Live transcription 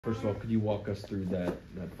First of all, could you walk us through that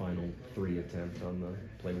final 3 attempt on the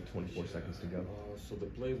play with 24 seconds to go? So the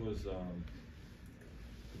play was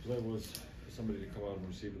for somebody to come out and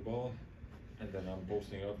receive the ball, and then I'm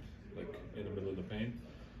posting up like in the middle of the paint.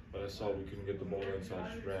 But I saw we couldn't get the ball in, so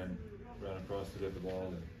I just ran across to get the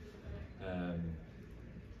ball, and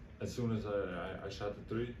as soon as I shot the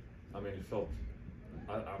 3, I mean it felt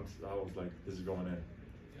I was like, this is going in,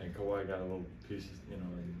 and Kawhi got a little piece, you know,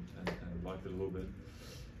 and blocked it a little bit.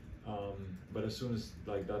 But as soon as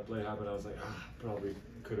like that play happened, I was like, probably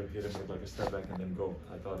could have hit him with like a step back and then go.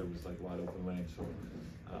 I thought it was like wide open lane, so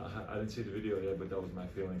I didn't see the video yet, but that was my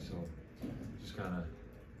feeling. So just kind of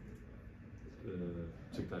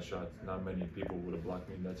took that shot. Not many people would have blocked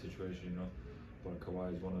me in that situation, you know, but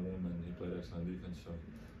Kawhi is one of them, and he played excellent defense. So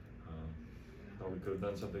thought we could have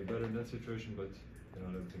done something better in that situation, but you know,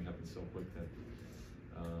 everything happened so quick that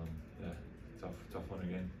yeah, tough one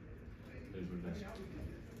again. It is what it is.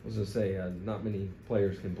 I was going to say, not many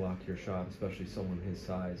players can block your shot, especially someone his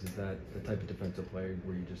size. Is that the type of defensive player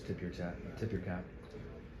where you just tip your cap?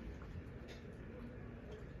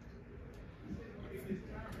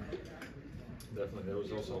 Definitely. There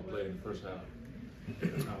was also a play in the first half.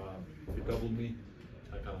 He doubled me.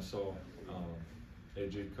 I kind of saw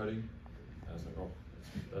AJ cutting. I was like, oh,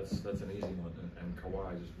 that's an easy one. And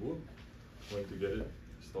Kawhi just went to get it,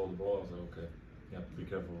 stole the ball. I was like, okay, you have to be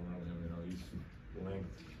careful around him. You know, he's length.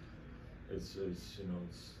 It's you know,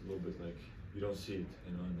 it's a little bit like you don't see it,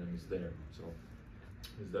 you know, and then it's there. So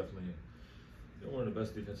he's definitely, you know, one of the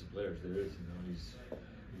best defensive players there is. You know, he's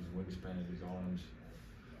wingspan, his arms,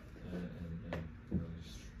 and you know, his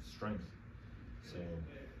strength. So I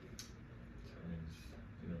mean,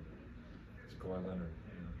 you know, it's Kawhi Leonard.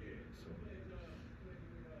 You know, so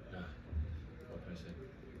yeah, what can I say?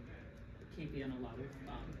 KP on a lot of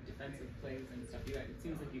defensive plays and stuff. It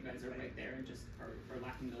seems like you guys are right there and just are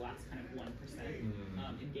lacking the last kind of 1%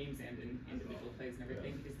 in games and in individual plays and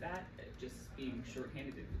everything. Yeah. Is that just being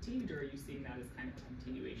shorthanded and fatigued, or are you seeing that as kind of a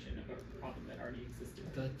continuation of a problem that already existed?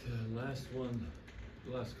 That last one,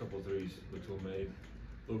 the last couple of threes, the 2 made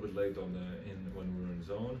a little bit late on when we were in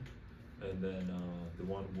zone, and then the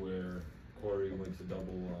one where Corey went to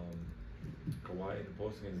double Kawhi in the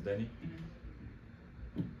post against Denny.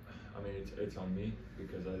 I mean, it's on me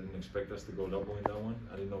because I didn't expect us to go double in that one.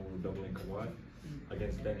 I didn't know we were doubling Kawhi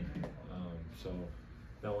against Denny. So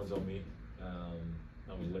that one's on me.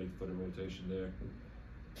 I was late for the rotation there.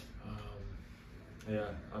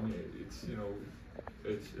 Yeah, I mean, it's, you know,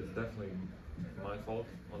 it's definitely my fault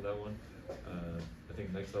on that one. I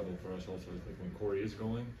think next level for us also is like when Corey is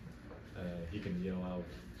going, he can yell out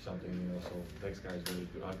something, you know, so next guy's ready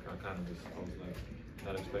to. I was like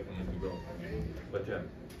not expecting him to go, but yeah.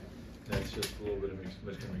 That's just a little bit of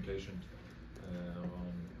miscommunication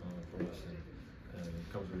for us, and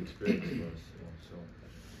it comes with experience for us. You know, so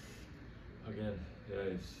again,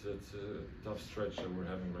 yeah, it's a tough stretch that we're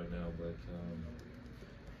having right now, but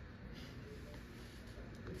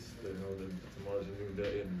it's, you know, tomorrow's a new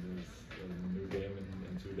day, and there's a new game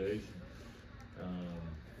in 2 days.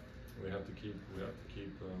 We have to keep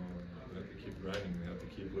grinding. We have to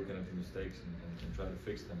keep looking at the mistakes and try to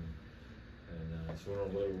fix them. And sooner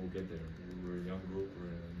or later we'll get there. We're a young group,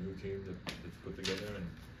 we're a new team that's put together, and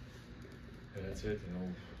that's it. You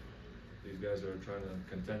know, these guys are trying to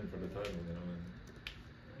contend for the title. You know, and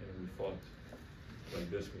you know, we fought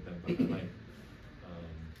like this with them tonight.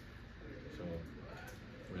 So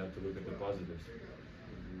we have to look at the positives.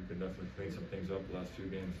 We can definitely clean some things up. The last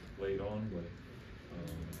few games played on, but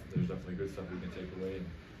there's definitely good stuff we can take away.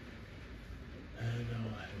 And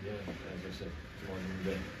yeah, as I said, tomorrow's a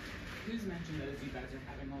new day. Who's mentioned that as you guys are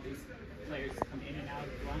having all these players come in and out of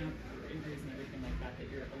the lineup for injuries and everything like that, that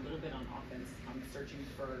you're a little bit on offense searching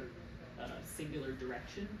for a singular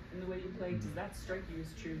direction in the way you play? Does that strike you as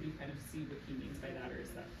true? Do you kind of see what he means by that, or is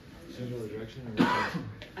that singular direction?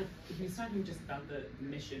 He's talking just about the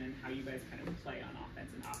mission and how you guys kind of play on offense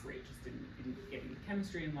and operate, just in getting the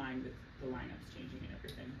chemistry in line with the lineups changing and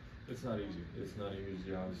everything. It's not easy. It's not easy,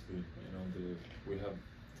 honestly. You know, we have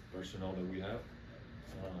personnel that we have.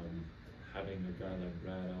 Having a guy like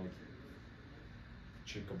Brad out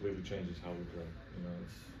completely changes how we play. You know,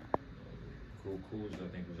 it's Kuz, I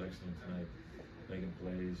think, was excellent tonight, making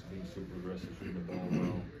plays, being super aggressive, shooting the ball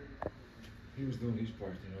well. He was doing his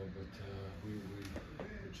part, you know, but we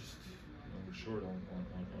just, you know, we're short on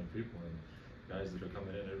people, and guys that are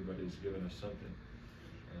coming in, everybody's giving us something,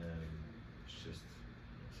 and it's just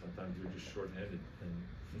sometimes we're just short-handed, and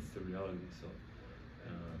it's the reality. So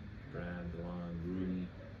Brad, Delon, Rudy,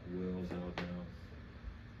 Will's out now.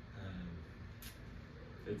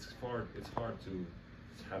 It's hard to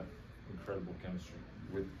have incredible chemistry.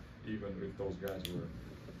 with even if those guys were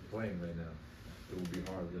playing right now, it would be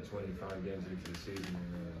hard. We're 25 games into the season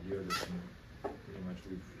in a year that's pretty much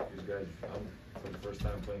these guys for the first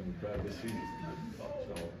time playing with Brad this season. So,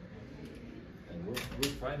 and we're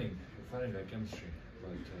finding that chemistry,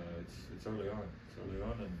 but it's early on. It's early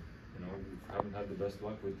on, and you know we haven't had the best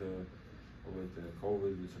luck with the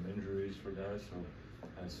COVID, with some injuries for guys. So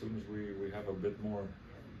as soon as we have a bit more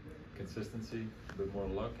consistency, a bit more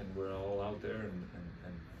luck, and we're all out there and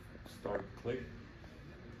start click,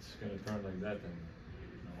 it's going to turn like that, and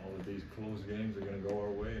you know, all of these close games are going to go our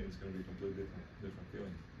way, and it's going to be a completely different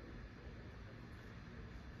feeling.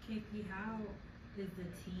 KP, how is the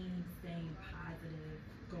team staying positive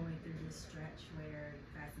going through this stretch where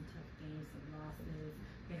you've had some tough games, some losses?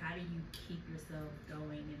 And how do you keep yourself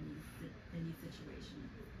going in these situations?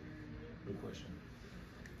 Good question.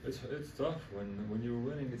 It's tough when you're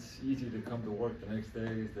winning. It's easy to come to work the next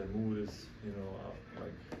day. The mood is, you know,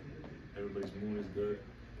 like everybody's mood is good.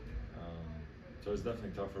 So it's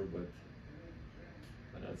definitely tougher, but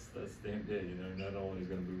that's the NBA. You know, you're not always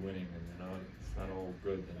going to be winning, and it's not all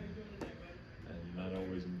good, and you're not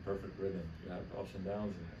always in perfect rhythm. You have ups and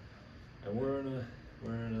downs, and we're in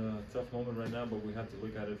a tough moment right now. But we have to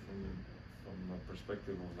look at it from a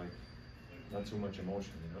perspective of like not too much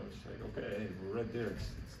emotion. You know, it's like okay, hey, we're right there.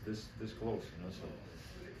 It's this close. You know, so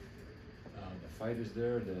the fight is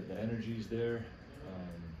there, the energy is there.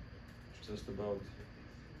 It's just about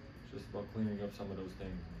cleaning up some of those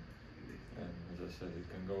things. And as I said, it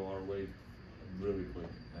can go our way really quick,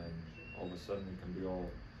 and all of a sudden it can be all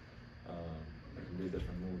it can be a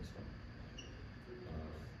different mood. So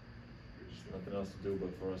there's nothing else to do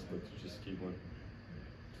but for us but to just keep working.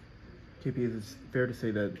 KP, is it fair to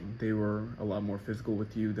say that they were a lot more physical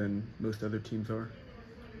with you than most other teams are?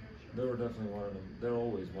 They were definitely one of them. They're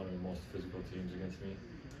always one of the most physical teams against me.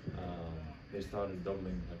 They started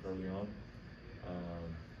doubling like early on.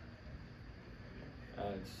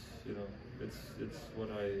 It's what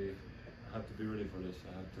I have to be ready for this.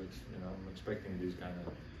 I have to, I'm expecting these kind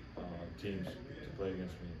of teams to play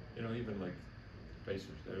against me. You know, even like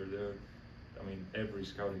Pacers, they're. I mean, every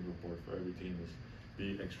scouting report for every team is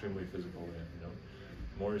be extremely physical with him. You know,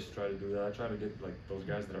 Morris tried to do that. I try to get like those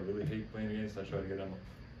guys that I really hate playing against. I try to get them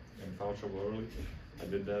in foul trouble early. I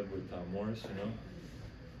did that with Morris, you know,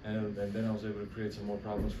 and then I was able to create some more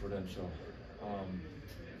problems for them. So.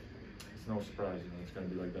 It's no surprise, you know, it's going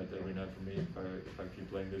to be like that every night for me if I keep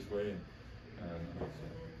playing this way, and so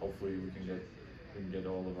hopefully we can get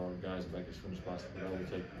all of our guys back as soon as possible. That will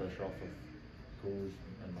take the pressure off of Kuz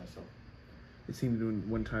and myself. It seemed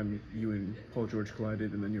one time you and Paul George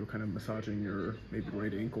collided, and then you were kind of massaging your maybe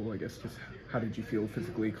right ankle. I guess just how did you feel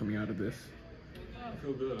physically coming out of this? I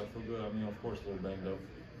feel good. I mean, of course, a little banged up,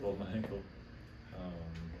 rolled my ankle,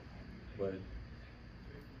 but.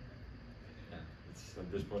 At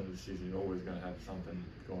this point of the season, you're always going to have something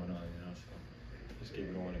going on, you know. So just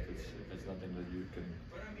keep going. If it's nothing that you can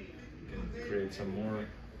create some more,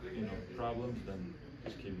 you know, problems, then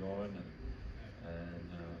just keep going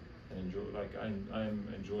and enjoy. Like I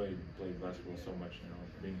enjoy playing basketball so much, you know,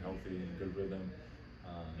 being healthy and good rhythm.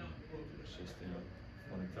 It's just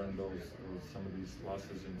want to turn some of these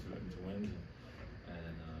losses into wins,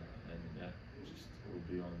 and yeah, just we'll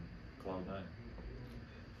be on cloud nine.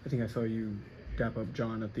 I think I saw you dap up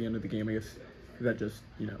John at the end of the game. I guess is that just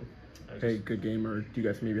hey, good game, or do you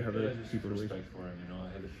guys maybe have a deeper respect for him? You know, I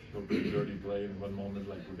had a little bit of dirty play in one moment,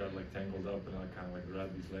 like we got like tangled up, and I kind of like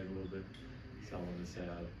grabbed his leg a little bit. So I wanted to say it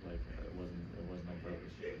wasn't on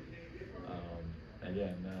purpose. And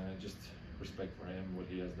yeah, just respect for him, what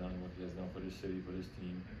he has done for this city, for this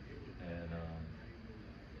team, and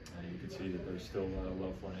you can see that there's still a lot of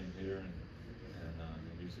love for him here, and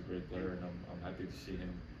he's a great player, and I'm happy to see him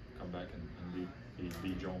come back and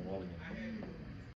be John Wall again.